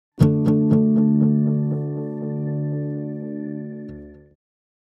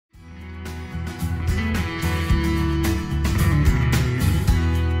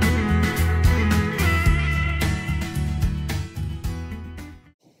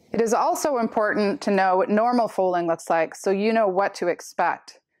It is also important to know what normal foaling looks like so you know what to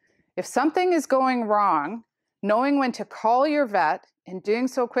expect. If something is going wrong, knowing when to call your vet and doing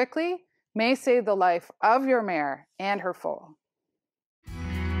so quickly may save the life of your mare and her foal.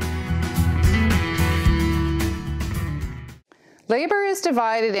 Labor is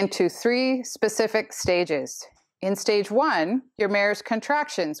divided into 3 specific stages. In stage 1, your mare's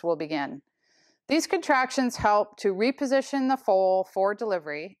contractions will begin. These contractions help to reposition the foal for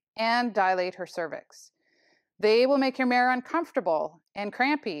delivery and dilate her cervix. They will make your mare uncomfortable and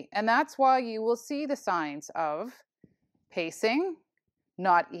crampy, and that's why you will see the signs of pacing,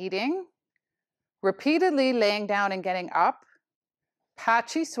 not eating, repeatedly laying down and getting up,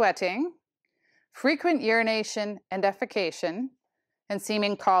 patchy sweating, frequent urination and defecation, and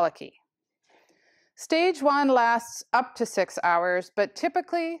seeming colicky. Stage 1 lasts up to 6 hours, but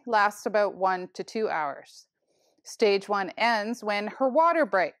typically lasts about 1 to 2 hours. Stage 1 ends when her water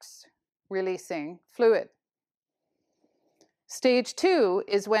breaks, releasing fluid. Stage 2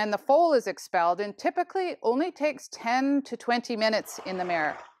 is when the foal is expelled and typically only takes 10 to 20 minutes in the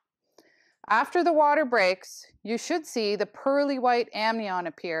mare. After the water breaks, you should see the pearly white amnion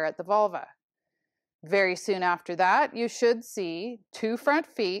appear at the vulva. Very soon after that, you should see 2 front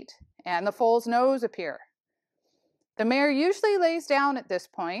feet and the foal's nose appear. The mare usually lays down at this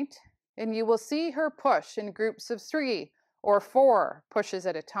point, and you will see her push in groups of 3 or 4 pushes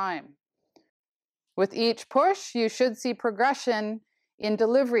at a time. With each push, you should see progression in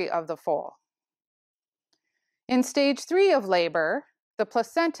delivery of the foal. In stage 3 of labor, the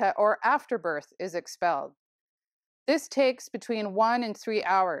placenta or afterbirth is expelled. This takes between 1 and 3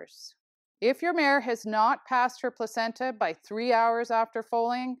 hours. If your mare has not passed her placenta by 3 hours after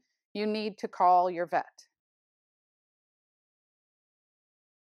foaling, you need to call your vet.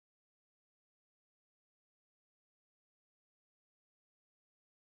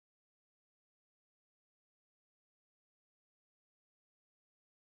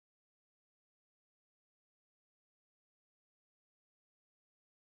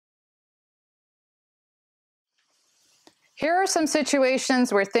 Here are some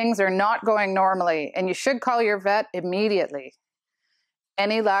situations where things are not going normally, and you should call your vet immediately.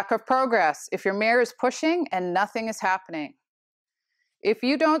 Any lack of progress, if your mare is pushing and nothing is happening. If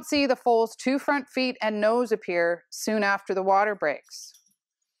you don't see the foal's 2 front feet and nose appear soon after the water breaks.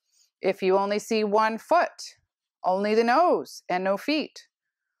 If you only see 1 foot, only the nose and no feet,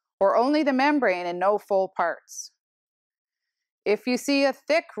 or only the membrane and no foal parts. If you see a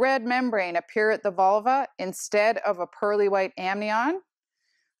thick red membrane appear at the vulva instead of a pearly white amnion,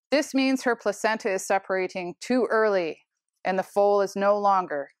 this means her placenta is separating too early and the foal is no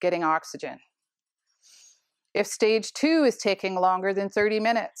longer getting oxygen. If stage 2 is taking longer than 30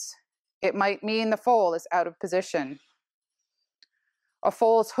 minutes, it might mean the foal is out of position. A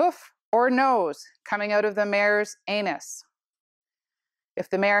foal's hoof or nose coming out of the mare's anus.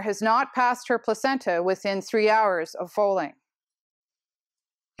 If the mare has not passed her placenta within 3 hours of foaling.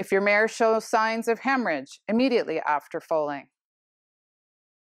 If your mare shows signs of hemorrhage immediately after foaling.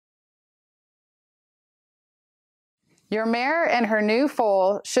 Your mare and her new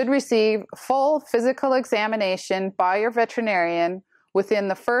foal should receive full physical examination by your veterinarian within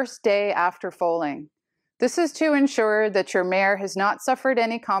the first day after foaling. This is to ensure that your mare has not suffered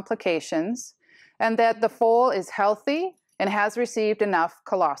any complications and that the foal is healthy and has received enough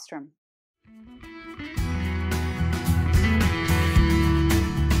colostrum.